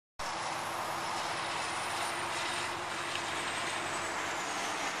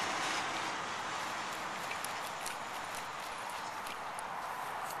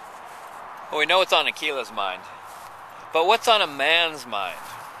Well, we know what's on Akila's mind, but what's on a man's mind?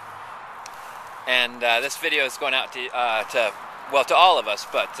 And this video is going out to all of us,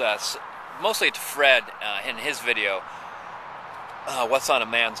 but mostly to Fred in his video. What's on a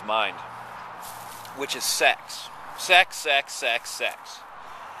man's mind? Which is sex. Sex, sex, sex, sex.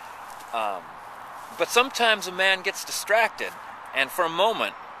 But sometimes a man gets distracted, and for a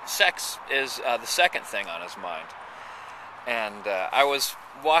moment, sex is the second thing on his mind. And I was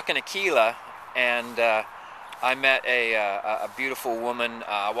walking Akila, and I met a beautiful woman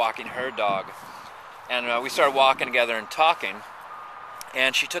walking her dog, and we started walking together and talking,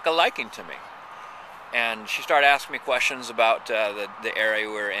 and she took a liking to me. And she started asking me questions about the area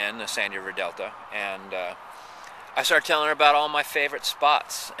we were in, the Sandy River Delta, and I started telling her about all my favorite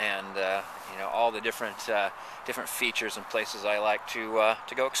spots and you know, all the different features and places I like to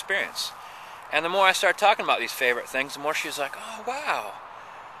go experience. And the more I started talking about these favorite things, the more she was like, "Oh wow,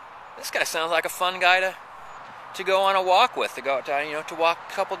 this guy sounds like a fun guy to go on a walk with, to walk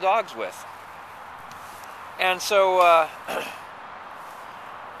a couple dogs with." And so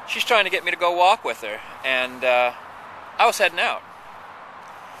she's trying to get me to go walk with her, and I was heading out.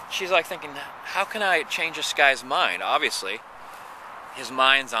 She's like thinking, how can I change this guy's mind? Obviously, his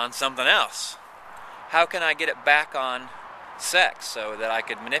mind's on something else. How can I get it back on sex so that I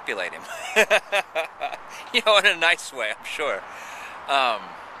could manipulate him? You know, in a nice way, I'm sure.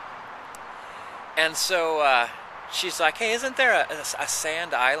 And so she's like, hey, isn't there a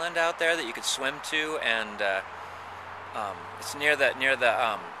sand island out there that you could swim to? And it's near the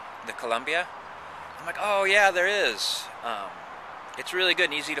Columbia. I'm like, oh yeah, there is. It's really good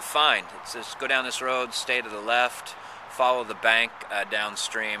and easy to find. It's just go down this road, stay to the left, follow the bank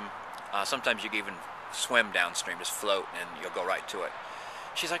downstream. Sometimes you can even swim downstream, just float, and you'll go right to it.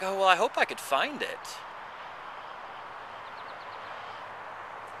 She's like, oh, well, I hope I could find it.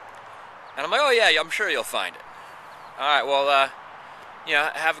 And I'm like, oh yeah, I'm sure you'll find it. All right, well, you know,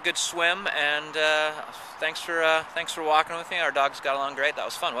 have a good swim, and thanks for walking with me. Our dogs got along great. That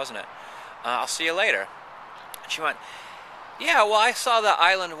was fun, wasn't it? I'll see you later. And she went, yeah, well, I saw the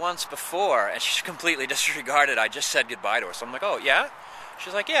island once before, and she completely disregarded. I just said goodbye to her. So I'm like, oh, yeah?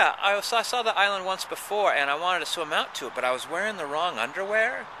 She's like, yeah, I saw the island once before, and I wanted to swim out to it, but I was wearing the wrong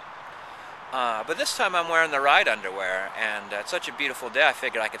underwear. But this time I'm wearing the right underwear, and it's such a beautiful day, I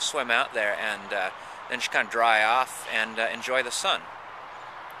figured I could swim out there and then just kind of dry off and enjoy the sun.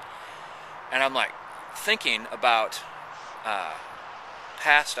 And I'm like thinking about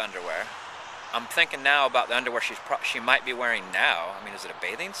past underwear. I'm thinking now about the underwear she might be wearing now. I mean, is it a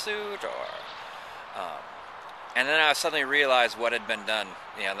bathing suit or? And then I suddenly realized what had been done.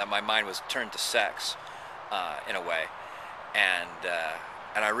 You know, that my mind was turned to sex, in a way, and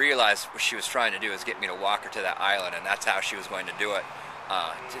I realized what she was trying to do is get me to walk her to that island, and that's how she was going to do it,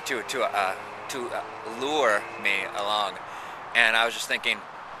 to lure me along. And I was just thinking,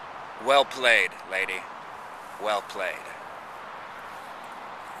 well played, lady, well played.